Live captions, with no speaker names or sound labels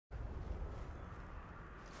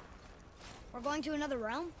We're going to another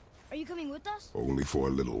realm? Are you coming with us? Only for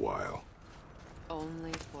a little while.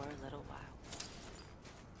 Only for a little while.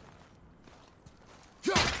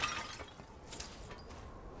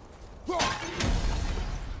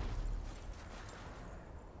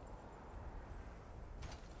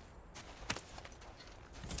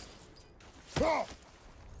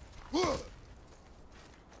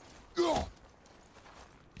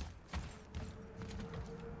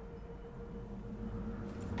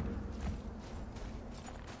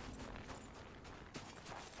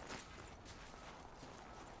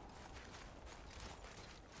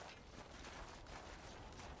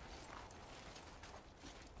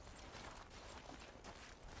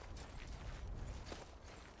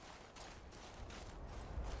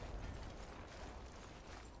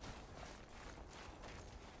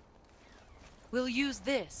 We'll use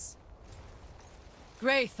this.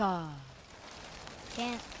 Graythaw.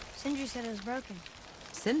 Can't. Sindri said it was broken.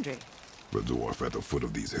 Sindri? The dwarf at the foot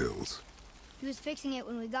of these hills. He was fixing it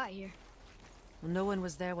when we got here. Well, no one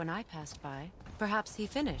was there when I passed by. Perhaps he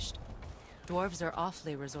finished. Dwarves are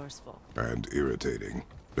awfully resourceful. And irritating,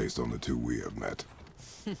 based on the two we have met.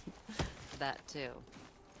 That too.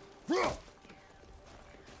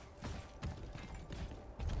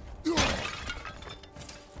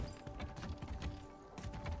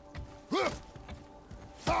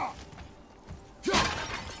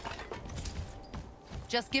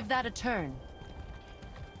 Just give that a turn.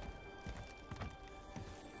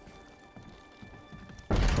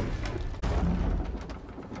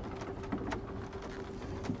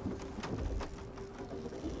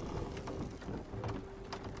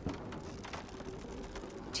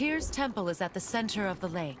 Tyr's temple is at the center of the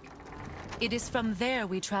lake. It is from there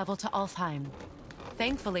we travel to Alfheim.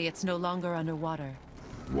 Thankfully, it's no longer underwater.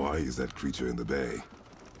 Why is that creature in the bay?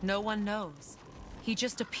 No one knows. He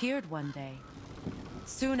just appeared one day.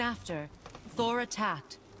 Soon after, Thor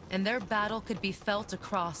attacked, and their battle could be felt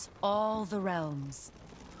across all the realms.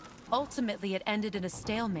 Ultimately, it ended in a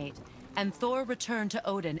stalemate, and Thor returned to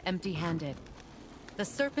Odin empty-handed. The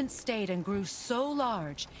serpent stayed and grew so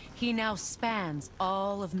large, he now spans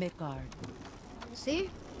all of Midgard. See?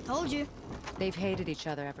 Told you. They've hated each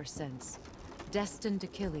other ever since. Destined to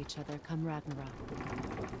kill each other come Ragnarok.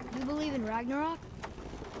 You believe in Ragnarok?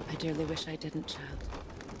 I dearly wish I didn't, child.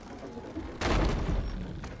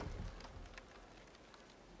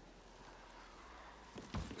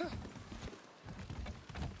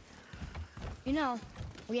 You know,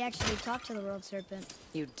 we actually talked to the World Serpent.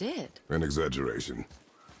 You did? An exaggeration.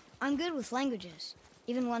 I'm good with languages,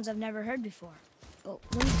 even ones I've never heard before. But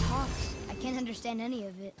when he talks, I can't understand any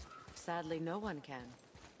of it. Sadly, no one can.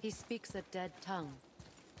 He speaks a dead tongue.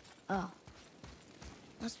 Oh.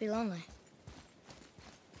 Must be lonely.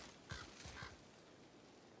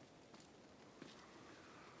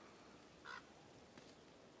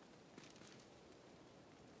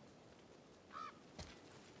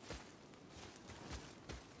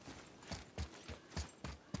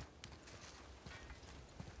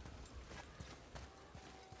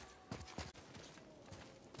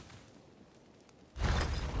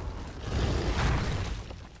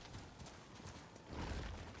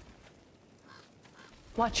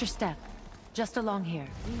 Watch your step. Just along here.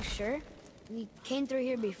 Are you sure? We came through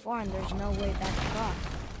here before and there's no way back across.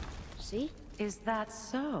 See? Is that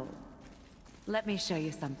so? Let me show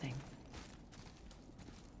you something.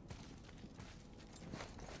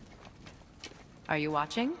 Are you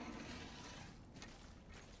watching?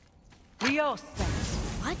 Riosta!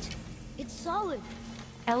 What? It's solid.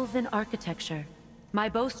 Elven architecture. My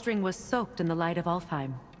bowstring was soaked in the light of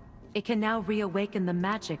Alfheim. It can now reawaken the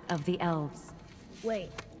magic of the elves.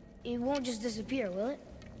 Wait, it won't just disappear, will it?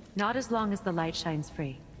 Not as long as the light shines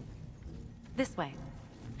free. This way.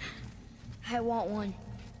 I want one.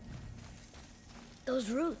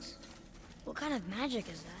 Those roots. What kind of magic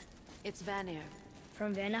is that? It's Vanir.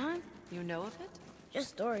 From Vanaheim? You know of it? Just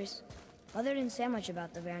stories. Mother didn't say much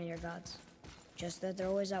about the Vanir gods. Just that they're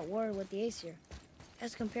always at war with the Aesir.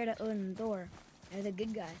 As compared to Odin and Thor, they're the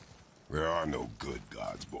good guys. There are no good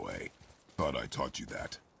gods, boy. Thought I taught you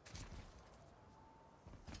that.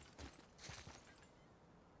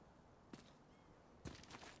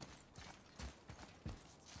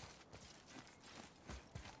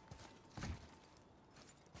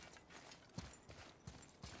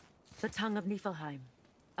 The tongue of Niflheim.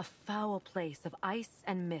 A foul place of ice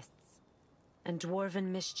and mists. And dwarven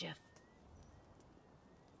mischief.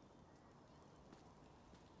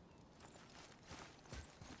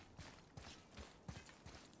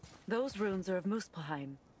 Those runes are of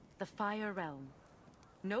Muspelheim, the Fire Realm.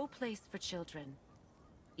 No place for children,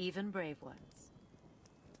 even brave ones.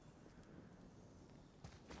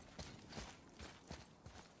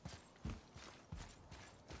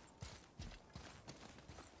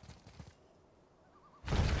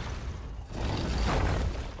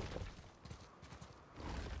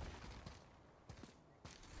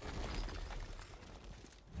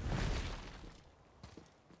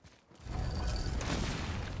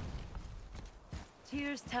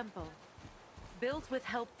 Tyr's temple. Built with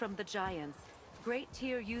help from the giants, Great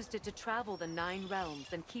Tyr used it to travel the 9 realms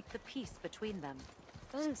and keep the peace between them.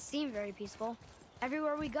 Doesn't seem very peaceful.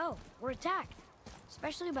 Everywhere we go, we're attacked.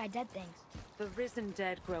 Especially by dead things. The risen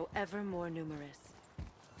dead grow ever more numerous.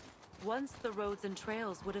 Once the roads and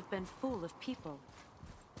trails would have been full of people.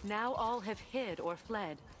 Now all have hid or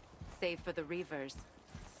fled, save for the Reavers,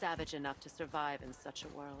 savage enough to survive in such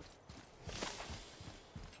a world.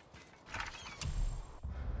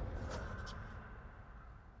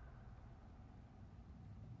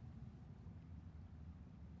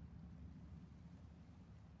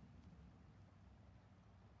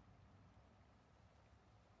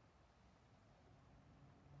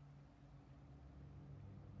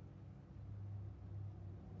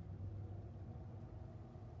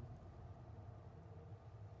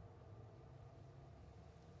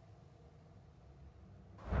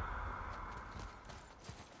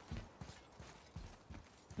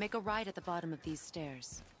 Make a right at the bottom of these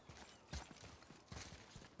stairs.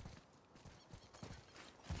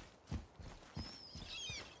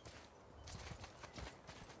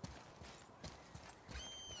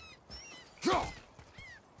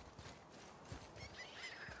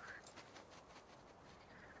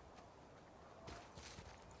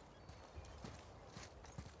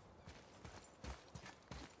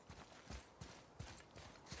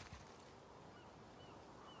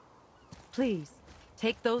 Please.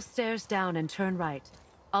 Take those stairs down and turn right.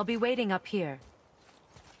 I'll be waiting up here.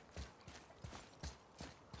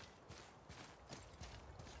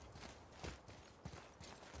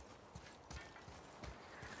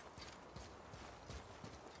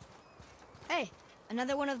 Hey,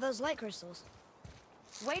 another one of those light crystals.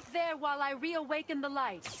 Wait there while I reawaken the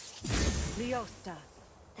light. Leosta.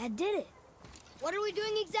 That did it. What are we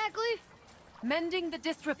doing exactly? Mending the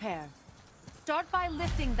disrepair. Start by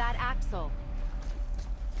lifting that axle.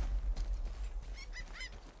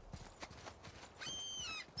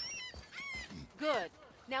 Good.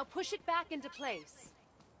 Now push it back into place.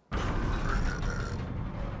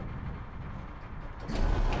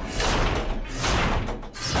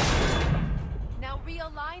 Now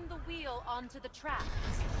realign the wheel onto the track.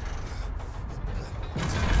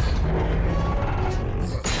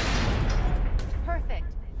 Perfect.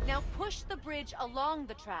 Now push the bridge along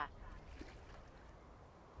the track.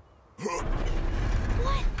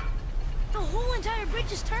 What? The whole entire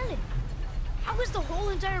bridge is turning. How is the whole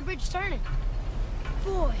entire bridge turning?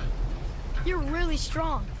 Boy, you're really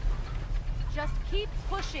strong. Just keep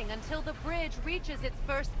pushing until the bridge reaches its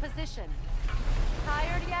first position.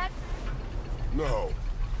 Tired yet? No.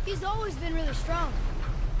 He's always been really strong.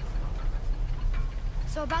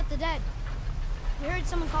 So about the dead. We heard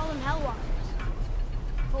someone call them Hellwalkers.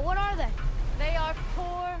 But what are they? They are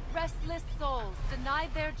poor, restless souls,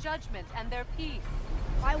 denied their judgment and their peace.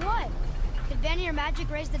 Why what? Could Vanir magic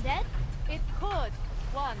raise the dead? It could,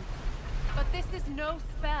 once. But this is no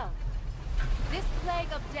spell. This plague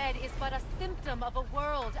of dead is but a symptom of a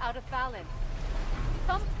world out of balance.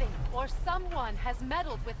 Something or someone has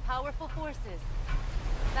meddled with powerful forces.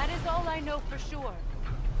 That is all I know for sure.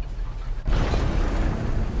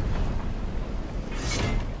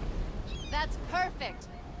 That's perfect.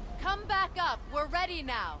 Come back up. We're ready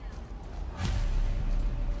now.